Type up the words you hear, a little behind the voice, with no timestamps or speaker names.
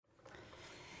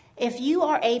if you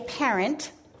are a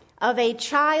parent of a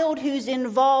child who's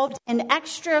involved in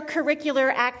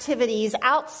extracurricular activities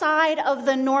outside of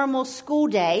the normal school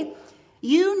day,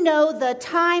 you know the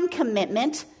time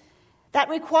commitment that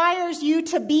requires you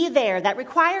to be there, that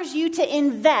requires you to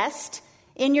invest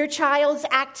in your child's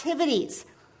activities.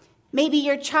 Maybe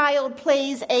your child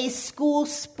plays a school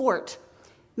sport.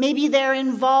 Maybe they're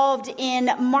involved in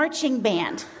marching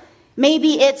band.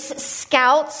 Maybe it's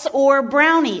Scouts or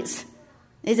Brownies.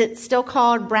 Is it still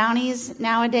called Brownies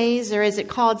nowadays, or is it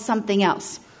called something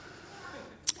else?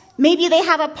 Maybe they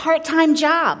have a part-time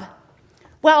job.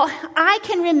 Well, I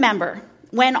can remember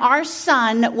when our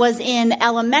son was in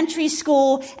elementary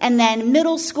school and then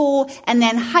middle school and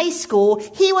then high school,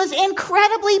 he was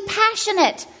incredibly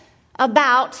passionate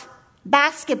about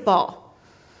basketball.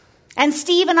 And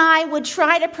Steve and I would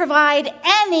try to provide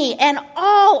any and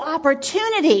all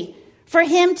opportunity for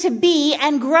him to be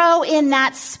and grow in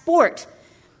that sport.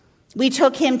 We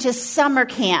took him to summer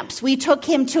camps. We took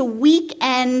him to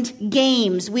weekend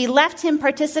games. We left him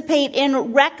participate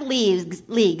in rec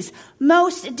leagues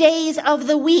most days of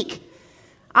the week.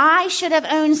 I should have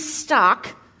owned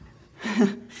stock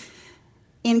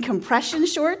in compression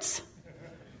shorts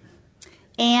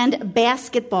and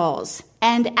basketballs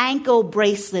and ankle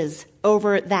bracelets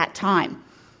over that time.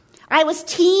 I was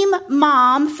team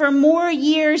mom for more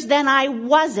years than I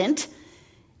wasn't.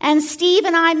 And Steve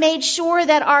and I made sure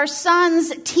that our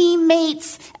son's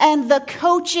teammates and the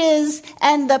coaches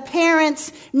and the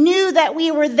parents knew that we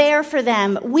were there for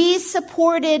them. We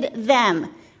supported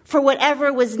them for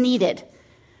whatever was needed.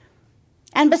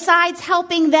 And besides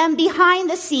helping them behind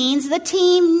the scenes, the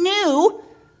team knew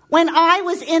when I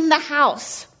was in the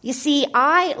house. You see,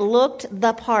 I looked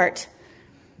the part.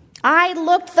 I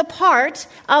looked the part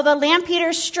of a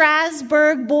Lampeter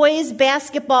Strasburg boys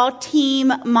basketball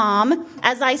team mom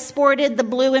as I sported the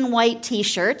blue and white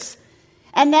t-shirts.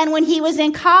 And then when he was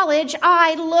in college,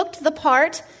 I looked the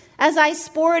part as I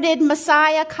sported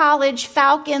Messiah College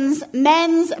Falcons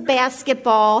men's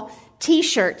basketball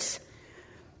t-shirts.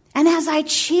 And as I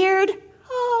cheered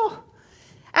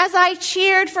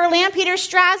for Lampeter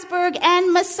Strasburg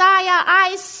and Messiah,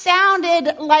 I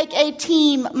sounded like a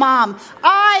team mom.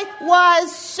 I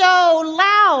was so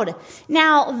loud.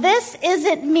 Now, this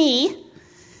isn't me,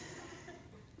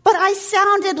 but I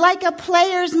sounded like a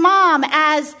player's mom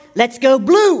as "Let's go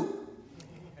blue"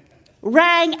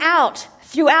 rang out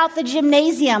throughout the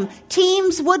gymnasium.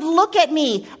 Teams would look at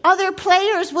me. Other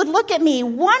players would look at me,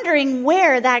 wondering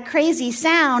where that crazy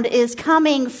sound is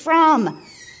coming from.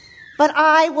 But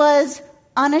I was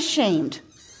unashamed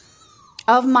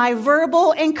of my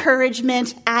verbal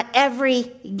encouragement at every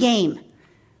game.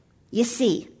 You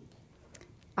see,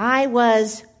 I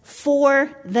was for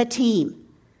the team.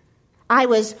 I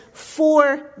was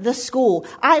for the school.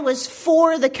 I was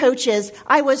for the coaches.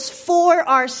 I was for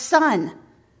our son.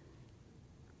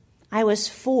 I was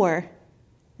for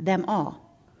them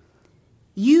all.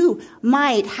 You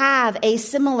might have a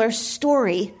similar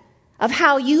story of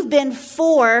how you've been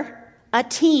for a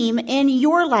team in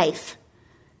your life.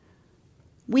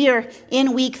 We are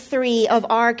in week 3 of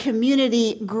our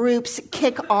community group's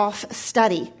kickoff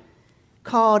study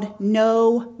called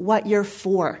Know What You're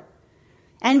For.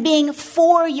 And being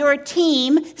for your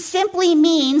team simply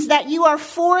means that you are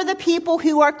for the people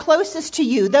who are closest to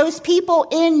you, those people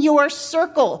in your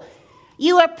circle.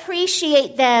 You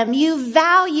appreciate them, you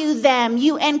value them,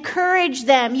 you encourage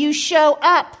them, you show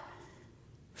up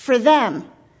for them.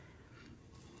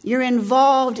 You're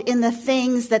involved in the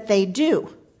things that they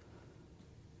do.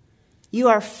 You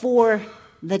are for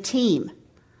the team.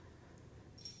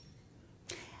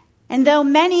 And though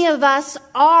many of us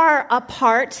are a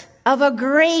part of a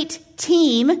great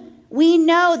team, we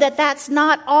know that that's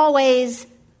not always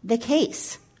the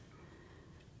case.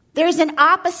 There's an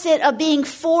opposite of being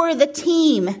for the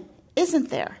team,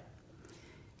 isn't there?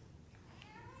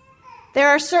 There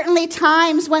are certainly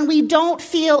times when we don't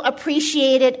feel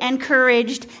appreciated,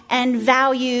 encouraged, and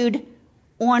valued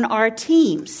on our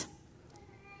teams.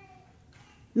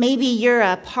 Maybe you're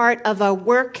a part of a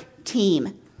work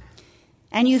team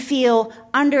and you feel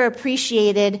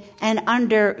underappreciated and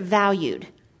undervalued.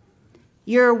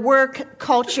 Your work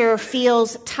culture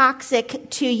feels toxic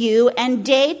to you, and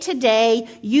day to day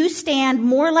you stand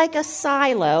more like a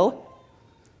silo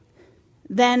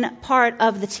than part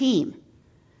of the team.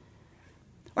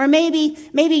 Or maybe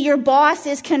your boss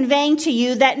is conveying to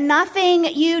you that nothing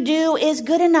you do is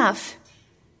good enough.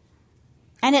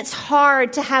 And it's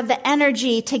hard to have the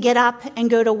energy to get up and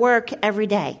go to work every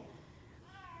day.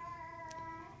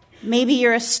 Maybe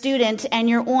you're a student and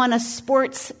you're on a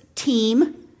sports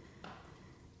team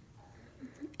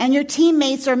and your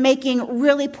teammates are making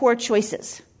really poor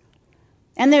choices.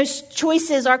 And those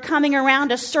choices are coming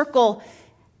around a circle,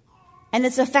 and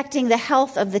it's affecting the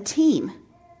health of the team.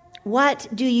 What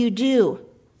do you do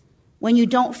when you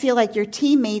don't feel like your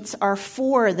teammates are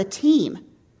for the team?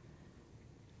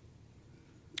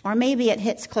 Or maybe it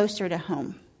hits closer to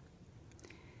home.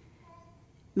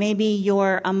 Maybe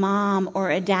you're a mom or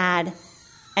a dad,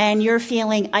 and you're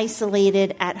feeling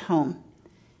isolated at home.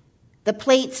 The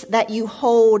plates that you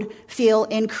hold feel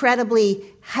incredibly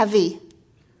heavy.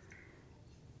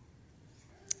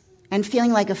 And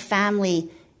feeling like a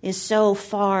family is so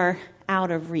far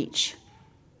out of reach.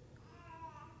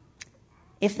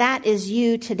 If that is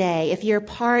you today, if you're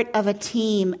part of a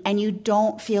team and you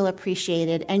don't feel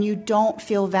appreciated and you don't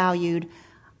feel valued,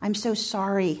 I'm so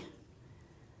sorry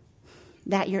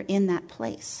that you're in that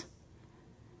place.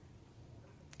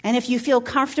 And if you feel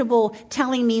comfortable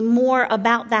telling me more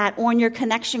about that on your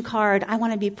connection card, I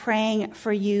want to be praying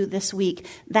for you this week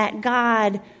that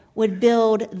God would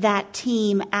build that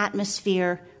team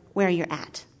atmosphere where you're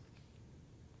at.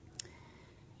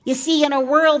 You see, in a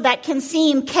world that can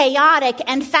seem chaotic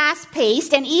and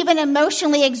fast-paced and even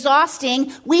emotionally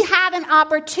exhausting, we have an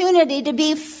opportunity to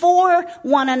be for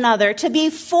one another, to be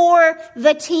for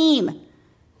the team.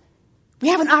 We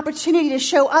have an opportunity to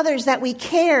show others that we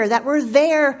care, that we're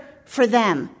there for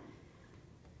them.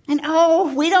 And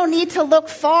we don't need to look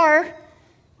far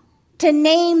to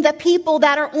name the people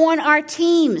that are on our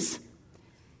teams.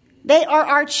 They are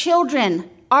our children,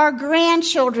 our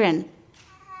grandchildren.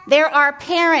 They're our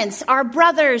parents, our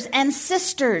brothers and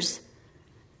sisters.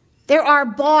 They're our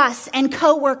boss and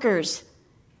coworkers.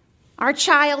 Our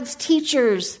child's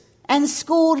teachers and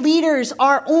school leaders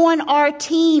are on our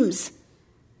teams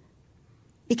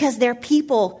because they're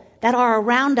people that are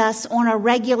around us on a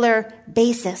regular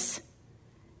basis.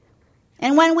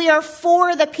 And when we are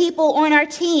for the people on our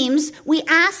teams, we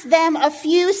ask them a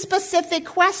few specific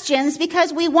questions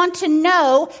because we want to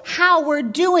know how we're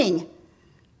doing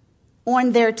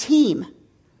on their team.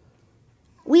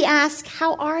 We ask,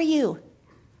 how are you?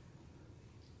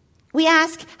 We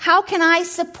ask, how can I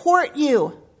support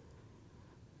you?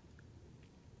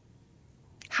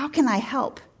 How can I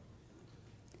help?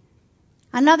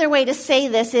 Another way to say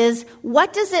this is,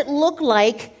 what does it look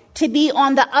like to be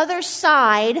on the other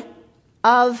side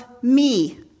of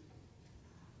me?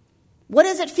 What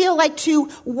does it feel like to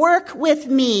work with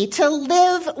me, to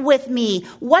live with me?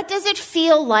 What does it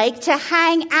feel like to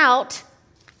hang out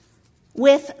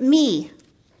with me?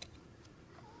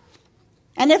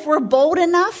 And if we're bold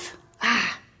enough,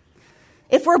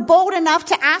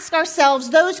 to ask ourselves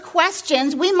those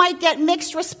questions, we might get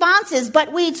mixed responses,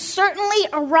 but we'd certainly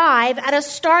arrive at a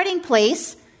starting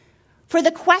place for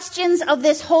the questions of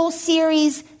this whole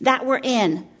series that we're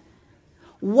in.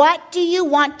 What do you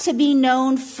want to be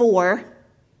known for?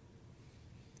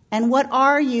 And what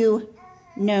are you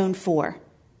known for?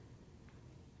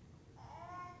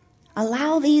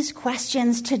 Allow these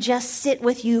questions to just sit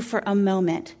with you for a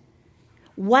moment.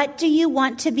 What do you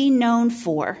want to be known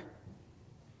for?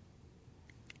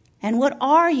 And what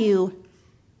are you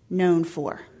known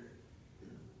for?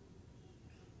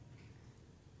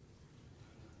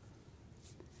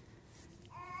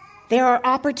 There are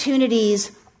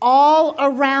opportunities all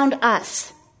around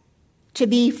us to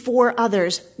be for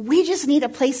others. We just need a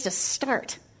place to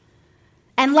start.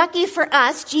 And lucky for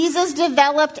us, Jesus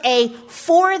developed a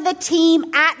for the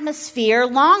team atmosphere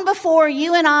long before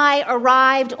you and I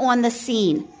arrived on the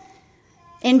scene.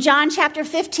 In John chapter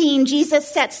 15, Jesus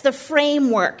sets the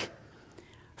framework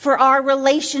for our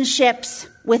relationships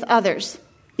with others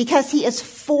because he is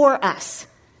for us.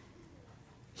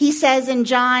 He says in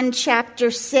John chapter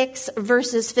 6,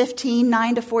 verses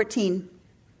 9 to 14,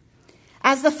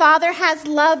 "As the Father has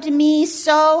loved me,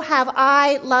 so have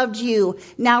I loved you.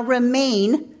 Now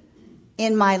remain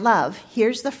in my love."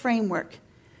 Here's the framework.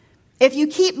 "If you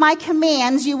keep my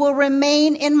commands, you will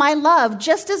remain in my love,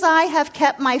 just as I have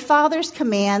kept my Father's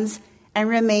commands and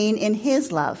remain in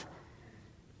his love.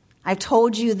 I've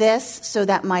told you this so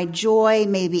that my joy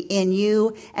may be in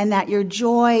you and that your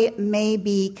joy may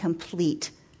be complete.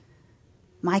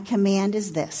 My command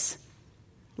is this: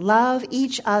 love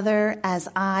each other as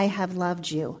I have loved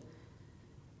you.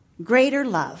 Greater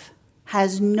love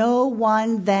has no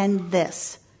one than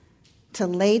this, to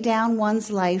lay down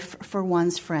one's life for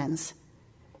one's friends.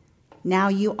 Now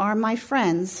you are my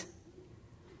friends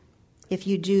if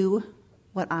you do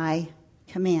what I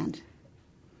command."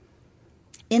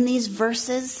 In these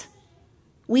verses,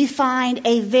 we find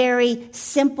a very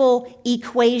simple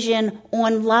equation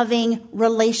on loving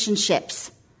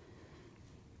relationships.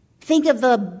 Think of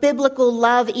the biblical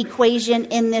love equation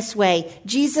in this way.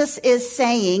 Jesus is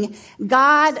saying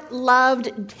God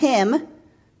loved him,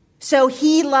 so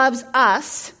he loves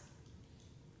us,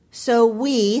 so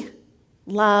we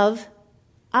love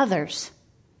others.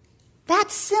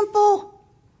 That's simple,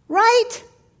 right?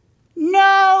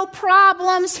 No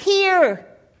problems here,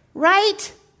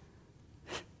 right?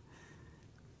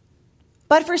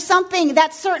 But for something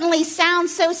that certainly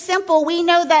sounds so simple, we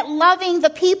know that loving the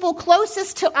people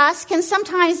closest to us can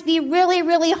sometimes be really,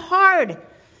 really hard.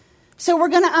 So we're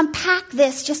going to unpack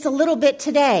this just a little bit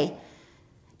today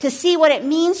to see what it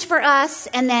means for us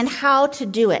and then how to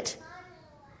do it.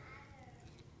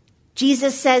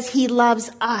 Jesus says he loves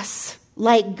us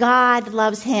like God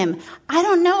loves him. I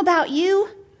don't know about you,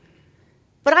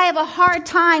 but I have a hard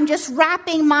time just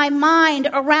wrapping my mind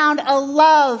around a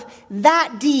love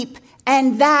that deep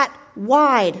and that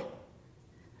wide.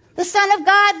 The Son of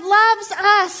God loves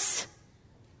us.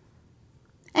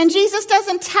 And Jesus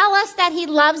doesn't tell us that he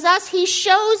loves us. He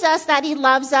shows us that he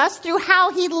loves us through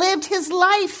how he lived his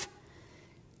life.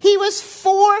 He was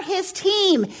for his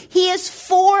team. He is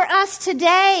for us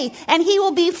today. And he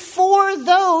will be for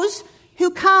those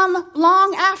who come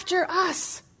long after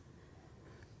us.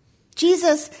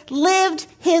 Jesus lived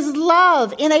his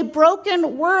love in a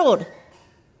broken world.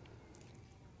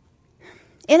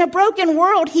 In a broken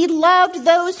world, he loved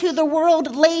those who the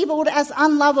world labeled as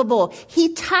unlovable.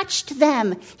 He touched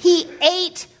them. He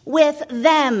ate with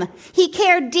them. He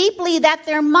cared deeply that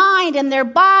their mind and their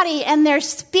body and their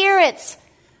spirits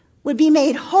would be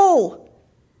made whole.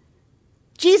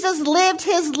 Jesus lived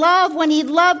his love when he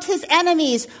loved his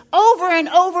enemies over and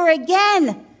over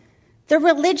again. The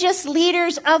religious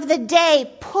leaders of the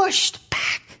day pushed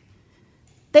back.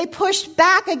 They pushed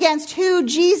back against who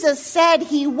Jesus said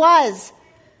he was.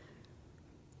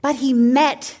 But he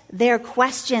met their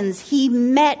questions. He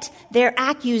met their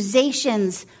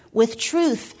accusations with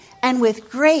truth and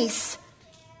with grace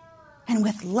and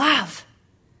with love.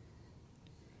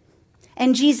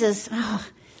 And Jesus,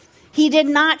 he did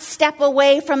not step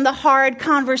away from the hard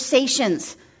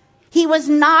conversations. He was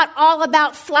not all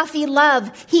about fluffy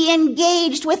love. He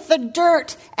engaged with the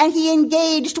dirt and he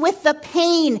engaged with the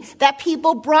pain that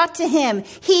people brought to him.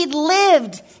 He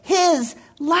lived his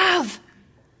love.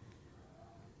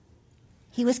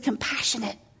 He was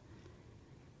compassionate.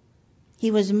 He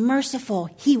was merciful.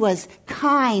 He was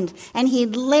kind. And he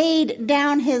laid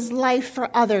down his life for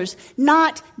others,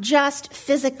 not just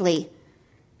physically.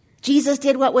 Jesus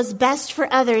did what was best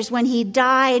for others when he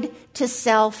died to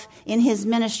self in his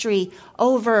ministry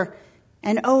over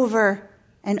and over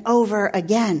and over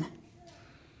again.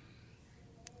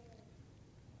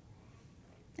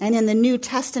 And in the New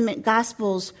Testament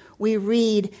Gospels, we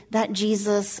read that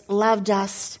Jesus loved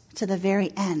us to the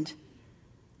very end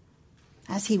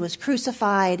as he was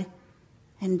crucified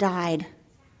and died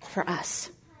for us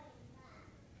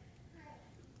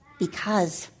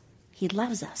because he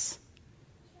loves us.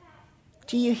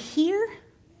 Do you hear?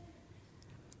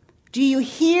 Do you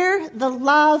hear the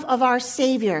love of our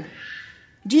Savior?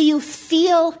 Do you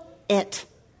feel it?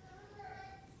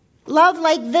 Love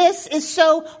like this is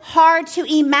so hard to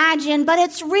imagine, but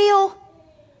it's real.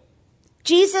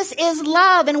 Jesus is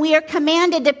love, and we are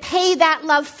commanded to pay that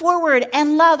love forward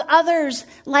and love others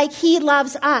like he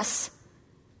loves us.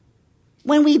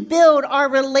 When we build our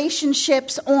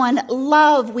relationships on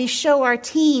love, we show our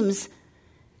teams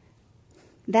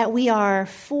that we are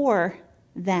for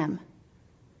them.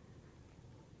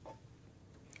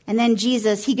 And then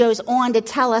Jesus, he goes on to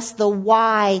tell us the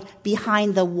why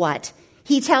behind the what.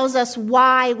 He tells us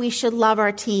why we should love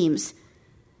our teams.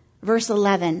 Verse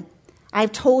 11,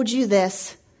 I've told you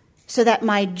this so that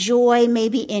my joy may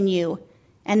be in you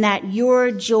and that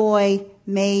your joy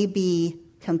may be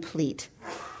complete.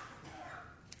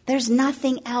 There's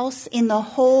nothing else in the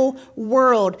whole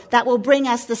world that will bring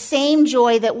us the same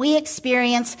joy that we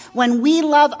experience when we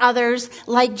love others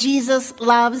like Jesus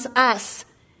loves us.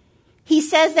 He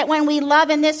says that when we love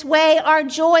in this way, our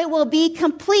joy will be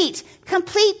complete.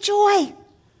 Complete joy.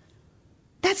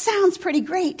 That sounds pretty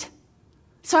great.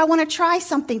 So I want to try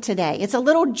something today. It's a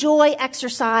little joy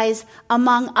exercise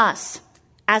among us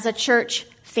as a church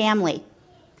family.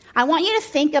 I want you to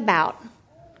think about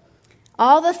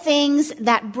all the things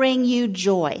that bring you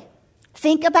joy.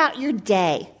 Think about your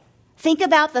day. Think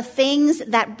about the things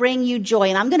that bring you joy.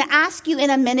 And I'm going to ask you in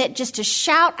a minute just to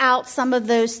shout out some of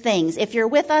those things. If you're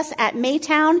with us at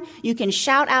Maytown, you can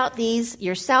shout out these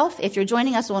yourself. If you're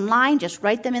joining us online, just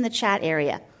write them in the chat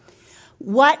area.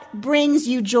 What brings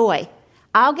you joy?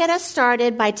 I'll get us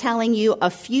started by telling you a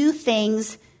few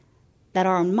things that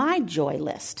are on my joy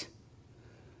list.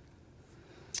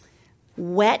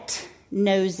 Wet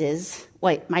noses.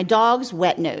 Wait, my dog's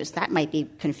wet nose. That might be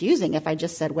confusing if I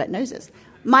just said wet noses.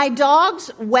 My dog's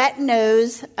wet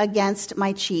nose against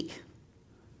my cheek.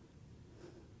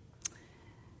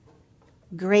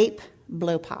 Grape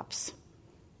blow pops.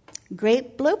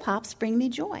 Grape blow pops bring me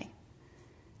joy.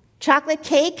 Chocolate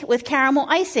cake with caramel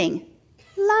icing.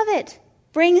 Love it.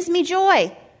 Brings me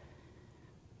joy.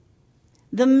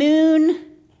 The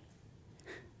moon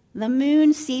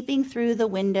seeping through the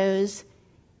windows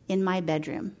in my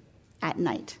bedroom at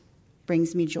night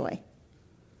brings me joy.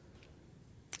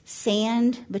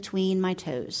 Sand between my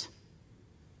toes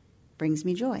brings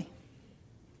me joy.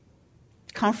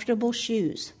 Comfortable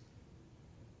shoes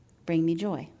bring me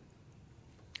joy.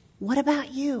 What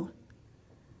about you?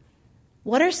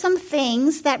 What are some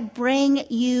things that bring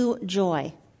you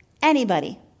joy?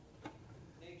 Anybody?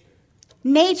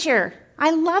 Nature.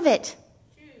 I love it.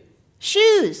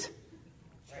 Shoes.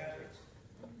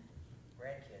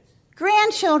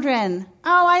 Grandchildren.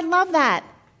 Oh, I love that.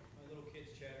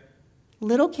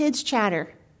 Little kids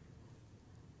chatter.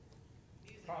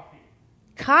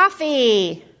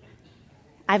 Coffee.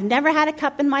 I've never had a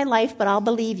cup in my life, but I'll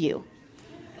believe you.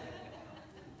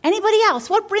 Anybody else?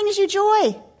 What brings you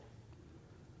joy?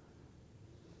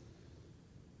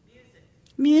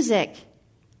 Music.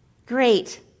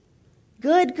 Great.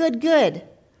 Good.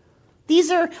 These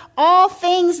are all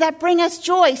things that bring us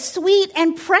joy, sweet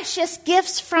and precious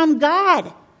gifts from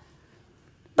God.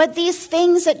 But these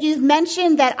things that you've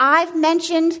mentioned, that I've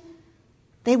mentioned,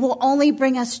 they will only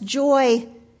bring us joy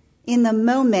in the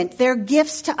moment. They're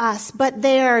gifts to us, but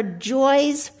they are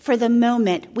joys for the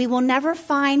moment. We will never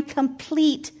find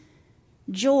complete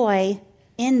joy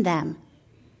in them.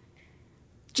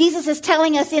 Jesus is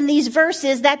telling us in these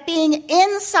verses that being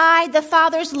inside the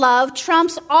Father's love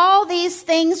trumps all these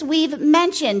things we've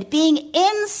mentioned. Being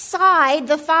inside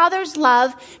the Father's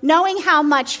love, knowing how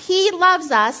much He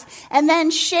loves us, and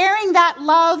then sharing that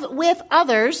love with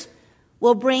others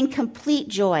will bring complete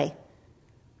joy.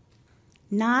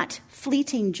 Not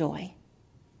fleeting joy,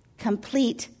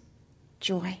 complete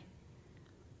joy.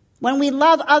 When we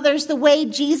love others the way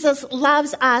Jesus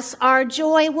loves us, our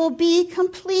joy will be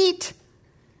complete.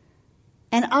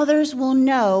 And others will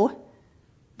know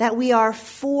that we are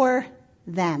for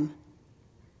them.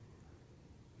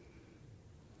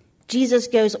 Jesus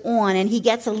goes on and he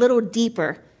gets a little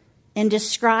deeper in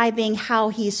describing how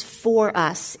he's for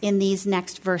us in these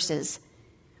next verses.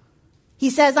 He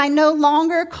says, I no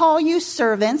longer call you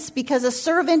servants because a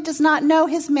servant does not know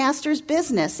his master's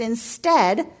business.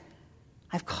 Instead,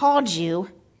 I've called you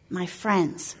my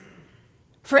friends.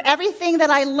 For everything that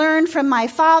I learned from my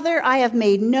Father, I have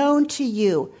made known to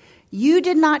you. You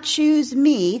did not choose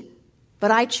me, but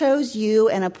I chose you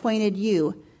and appointed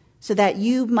you so that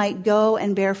you might go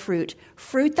and bear fruit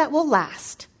that will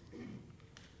last.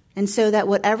 And so that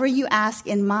whatever you ask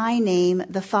in my name,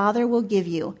 the Father will give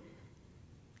you.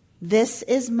 This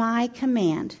is my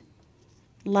command.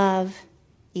 Love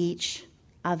each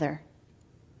other.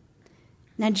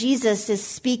 Now, Jesus is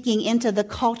speaking into the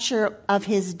culture of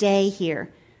his day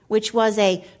here, which was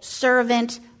a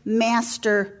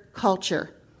servant-master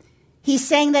culture. He's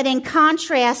saying that in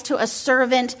contrast to a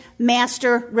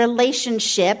servant-master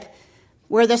relationship,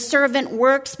 where the servant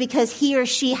works because he or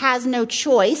she has no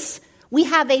choice, we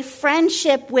have a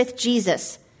friendship with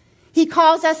Jesus. He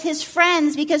calls us his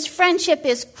friends because friendship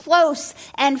is close,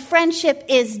 and friendship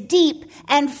is deep,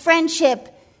 and friendship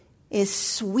is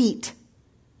sweet.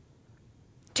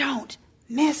 Don't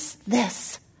miss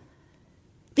this.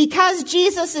 Because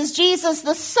Jesus is Jesus,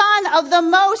 the Son of the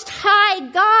Most High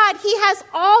God, he has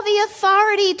all the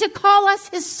authority to call us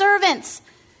his servants.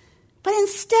 But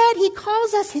instead, he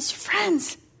calls us his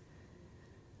friends.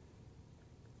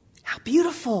 How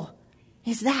beautiful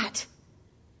is that?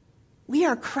 We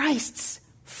are Christ's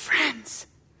friends.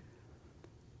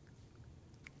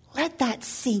 Let that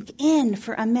sink in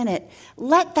for a minute.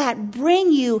 Let that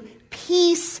bring you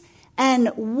peace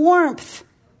and warmth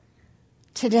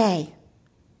today.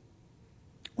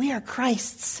 We are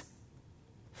Christ's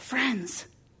friends.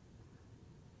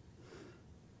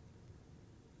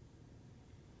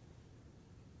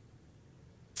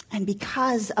 And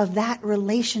because of that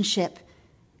relationship,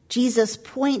 Jesus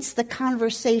points the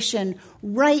conversation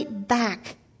right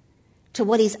back to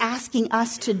what he's asking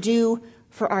us to do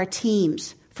for our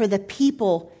teams, for the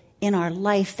people in our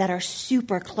life that are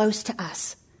super close to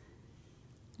us.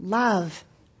 Love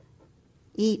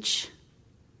each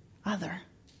other.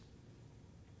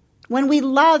 When we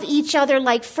love each other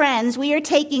like friends, we are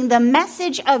taking the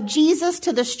message of Jesus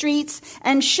to the streets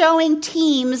and showing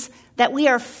teams that we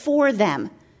are for them.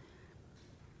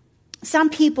 Some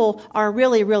people are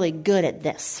really, really good at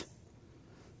this.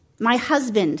 My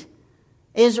husband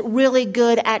is really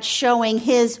good at showing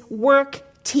his work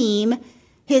team,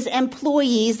 his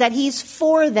employees, that he's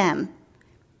for them.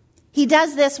 He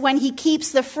does this when he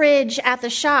keeps the fridge at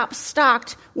the shop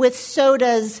stocked with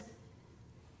sodas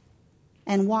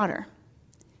and water.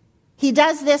 He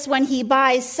does this when he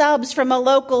buys subs from a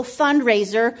local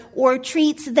fundraiser or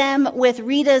treats them with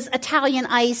Rita's Italian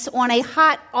ice on a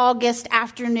hot August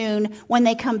afternoon when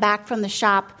they come back from the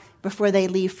shop before they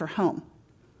leave for home.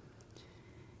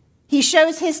 He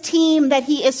shows his team that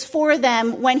he is for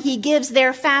them when he gives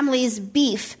their families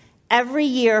beef every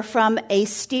year from a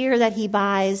steer that he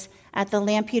buys at the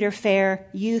Lampeter Fair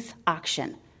youth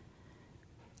auction.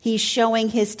 He's showing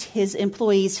his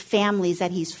employees' families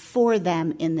that he's for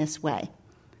them in this way.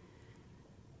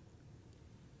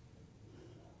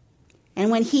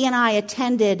 And when he and I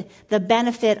attended the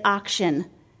benefit auction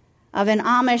of an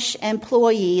Amish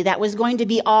employee that was going to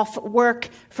be off work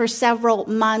for several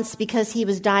months because he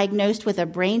was diagnosed with a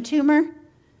brain tumor,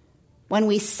 when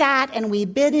we sat and we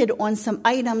bidded on some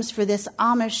items for this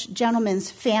Amish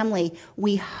gentleman's family,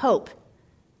 we hope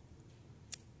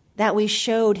that we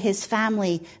showed his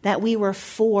family that we were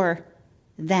for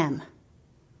them.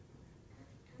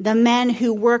 The men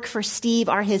who work for Steve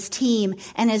are his team,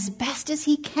 and as best as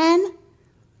he can,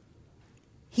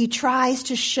 he tries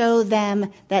to show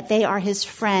them that they are his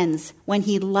friends when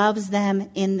he loves them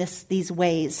in these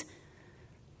ways.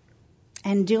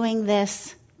 And doing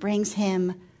this brings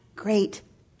him great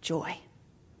joy.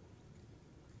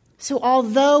 So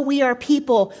although we are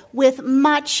people with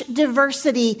much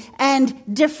diversity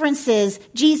and differences,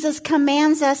 Jesus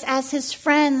commands us as his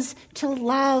friends to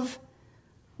love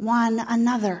one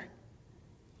another.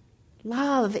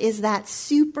 Love is that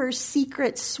super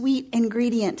secret sweet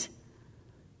ingredient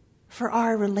for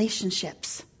our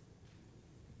relationships.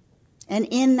 And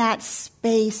in that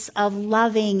space of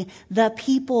loving the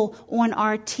people on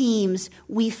our teams,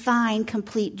 we find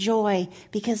complete joy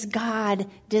because God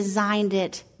designed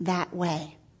it that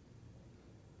way.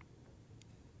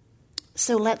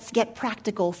 So let's get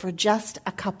practical for just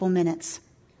a couple minutes.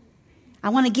 I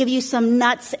want to give you some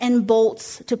nuts and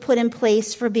bolts to put in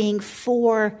place for being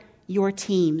for your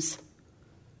teams.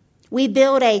 We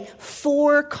build a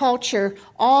for culture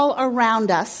all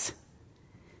around us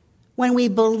when we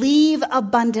believe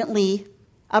abundantly,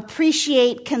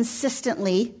 appreciate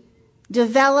consistently,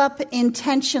 develop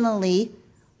intentionally,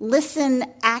 listen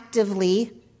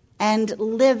actively, and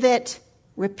live it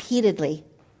repeatedly.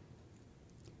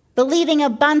 Believing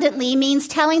abundantly means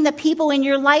telling the people in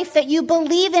your life that you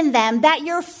believe in them, that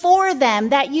you're for them,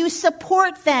 that you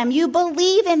support them, you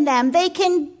believe in them, they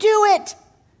can do it,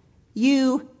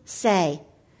 you say.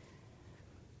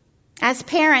 As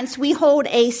parents, we hold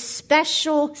a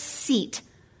special seat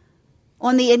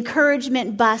on the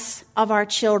encouragement bus of our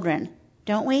children,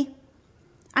 don't we?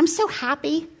 I'm so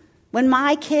happy when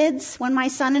my kids, when my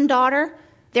son and daughter,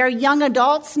 they're young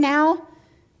adults now,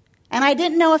 and I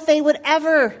didn't know if they would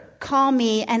ever call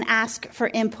me and ask for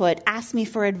input, ask me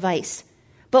for advice.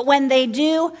 But when they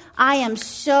do, I am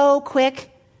so quick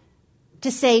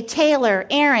to say, Taylor,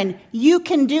 Aaron, you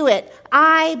can do it.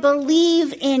 I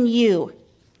believe in you.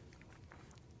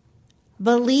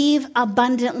 Believe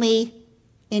abundantly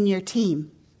in your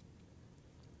team.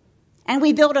 And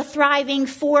we build a thriving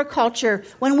for culture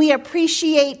when we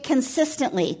appreciate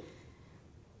consistently.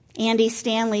 Andy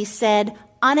Stanley said,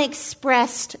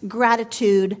 unexpressed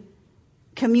gratitude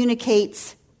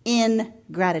communicates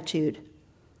ingratitude.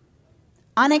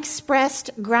 Unexpressed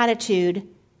gratitude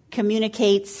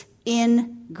communicates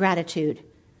ingratitude.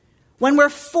 When we're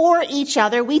for each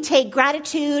other, we take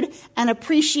gratitude and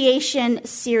appreciation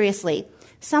seriously.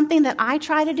 Something that I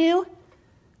try to do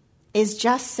is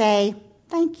just say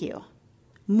thank you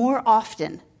more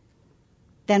often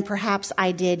than perhaps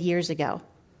I did years ago.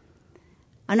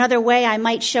 Another way I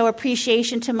might show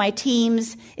appreciation to my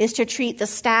teams is to treat the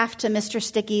staff to Mr.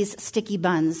 Sticky's sticky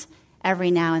buns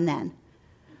every now and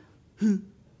then.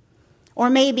 Or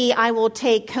maybe I will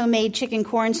take homemade chicken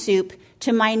corn soup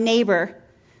to my neighbor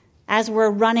as we're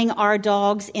running our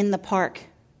dogs in the park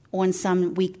on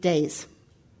some weekdays.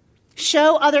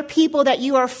 Show other people that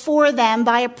you are for them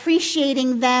by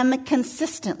appreciating them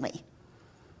consistently.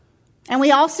 And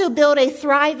we also build a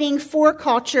thriving for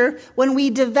culture when we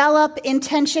develop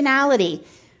intentionality.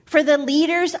 For the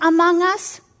leaders among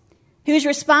us, whose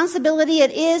responsibility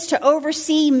it is to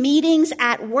oversee meetings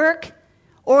at work,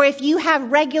 or if you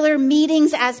have regular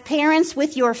meetings as parents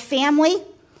with your family,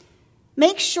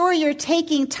 make sure you're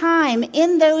taking time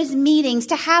in those meetings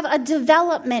to have a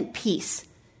development piece,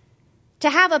 to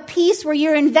have a piece where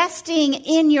you're investing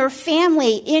in your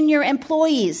family, in your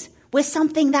employees, with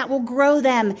something that will grow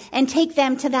them and take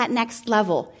them to that next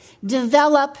level.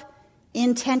 Develop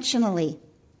intentionally.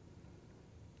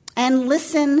 And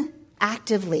listen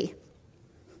actively.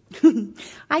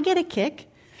 I get a kick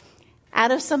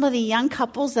out of some of the young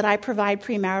couples that I provide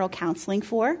premarital counseling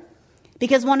for,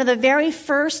 because one of the very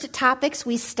first topics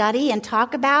we study and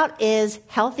talk about is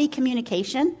healthy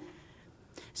communication.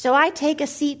 So I take a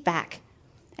seat back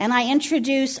and I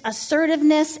introduce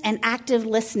assertiveness and active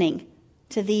listening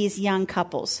to these young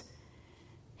couples.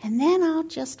 And then I'll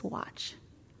just watch.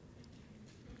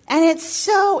 And it's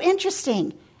so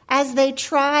interesting as they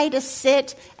try to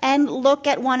sit and look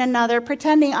at one another,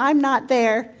 pretending I'm not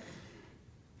there.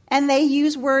 And they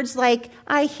use words like,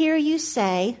 I hear you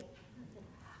say,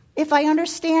 if I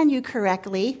understand you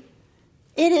correctly.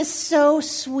 It is so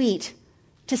sweet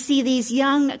to see these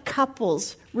young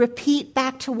couples repeat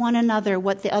back to one another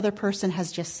what the other person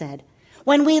has just said.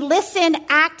 When we listen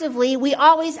actively, we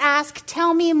always ask,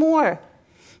 tell me more.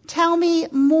 Tell me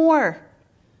more.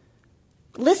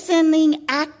 Listening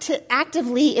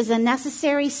actively is a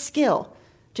necessary skill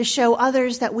to show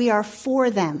others that we are for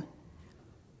them.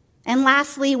 And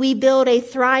lastly, we build a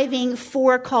thriving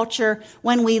for culture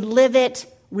when we live it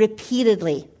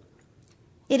repeatedly.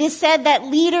 It is said that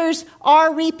leaders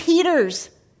are repeaters,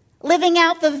 living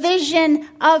out the vision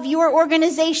of your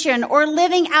organization, or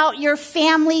living out your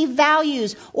family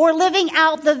values, or living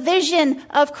out the vision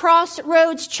of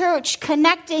Crossroads Church,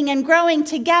 connecting and growing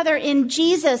together in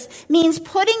Jesus, means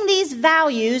putting these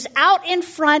values out in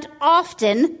front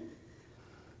often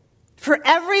for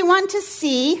everyone to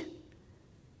see,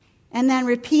 and then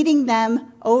repeating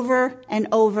them over and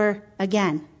over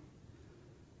again.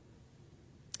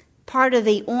 Part of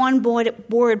the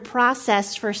onboard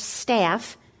process for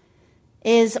staff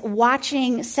is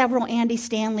watching several Andy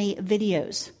Stanley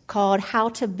videos called How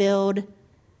to Build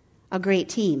a Great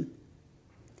Team.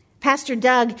 Pastor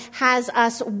Doug has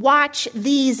us watch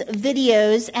these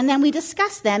videos and then we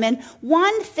discuss them. And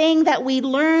one thing that we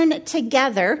learn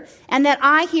together and that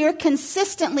I hear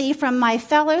consistently from my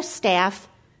fellow staff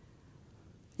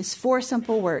is 4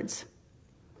 simple words.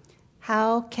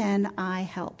 How can I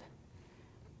help?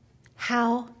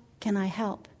 How can I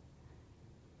help?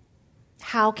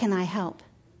 How can I help?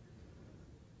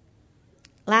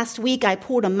 Last week, I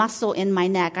pulled a muscle in my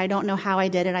neck. I don't know how I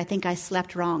did it. I think I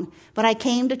slept wrong. But I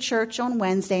came to church on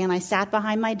Wednesday, and I sat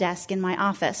behind my desk in my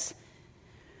office.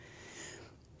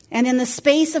 And in the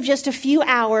space of just a few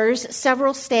hours,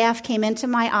 several staff came into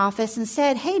my office and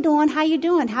said, hey, Dawn, how you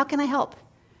doing? How can I help?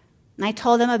 And I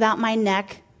told them about my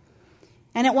neck.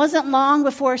 And it wasn't long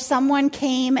before someone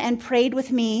came and prayed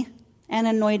with me and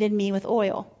anointed me with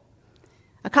oil.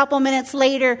 A couple minutes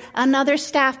later, another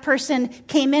staff person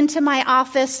came into my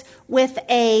office with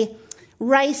a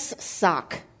rice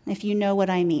sock, if you know what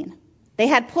I mean. They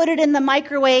had put it in the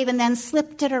microwave and then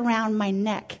slipped it around my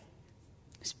neck.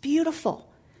 It was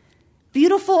beautiful.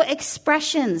 Beautiful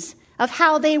expressions of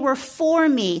how they were for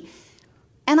me.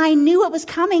 And I knew it was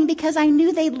coming because I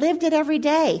knew they lived it every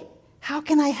day. How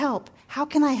can I help? How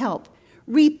can I help?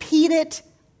 Repeat it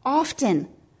often.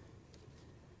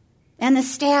 And the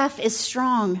staff is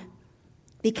strong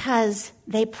because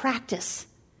they practice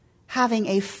having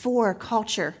a for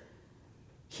culture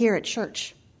here at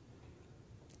church.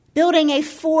 Building a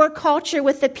for culture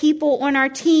with the people on our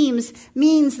teams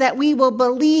means that we will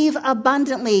believe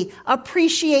abundantly,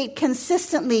 appreciate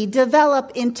consistently,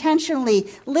 develop intentionally,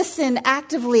 listen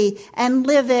actively, and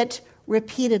live it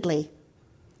repeatedly.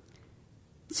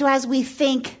 So as we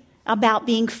think about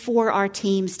being for our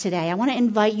teams today, I want to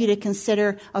invite you to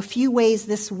consider a few ways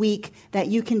this week that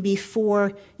you can be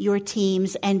for your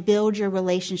teams and build your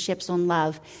relationships on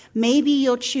love. Maybe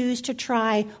you'll choose to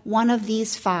try one of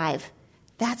these 5.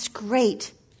 That's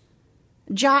great.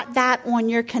 Jot that on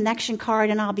your connection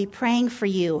card and I'll be praying for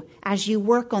you as you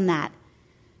work on that.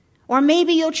 Or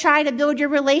maybe you'll try to build your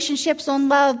relationships on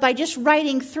love by just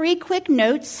writing 3 quick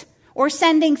notes or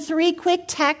sending 3 quick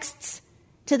texts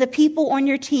to the people on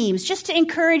your teams, just to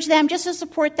encourage them, just to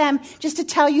support them, just to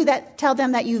tell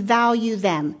them that you value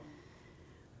them.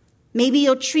 Maybe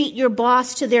you'll treat your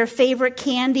boss to their favorite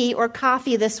candy or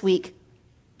coffee this week,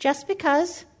 just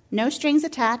because, no strings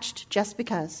attached, just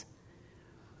because.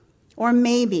 Or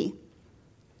maybe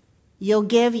you'll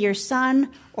give your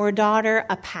son or daughter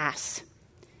a pass,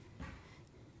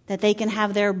 that they can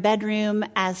have their bedroom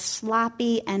as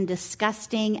sloppy and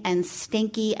disgusting and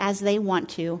stinky as they want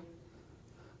to,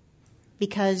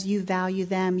 because you value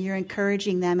them, you're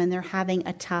encouraging them, and they're having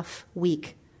a tough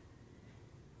week.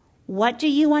 What do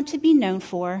you want to be known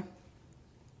for?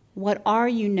 What are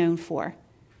you known for?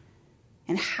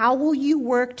 And how will you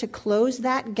work to close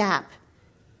that gap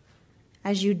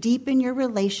as you deepen your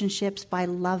relationships by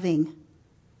loving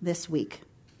this week.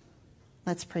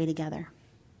 Let's pray together.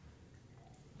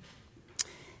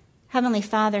 Heavenly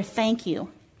Father, thank you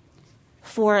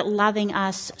for loving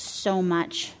us so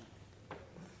much.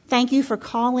 Thank you for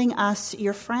calling us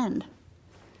your friend.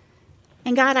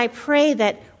 And God, I pray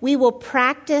that we will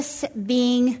practice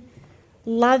being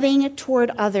loving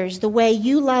toward others the way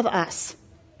you love us.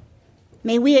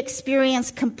 May we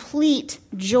experience complete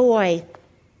joy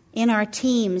in our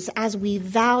teams as we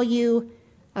value,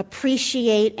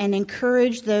 appreciate, and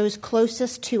encourage those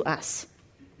closest to us.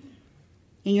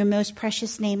 In your most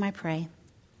precious name I pray.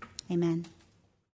 Amen.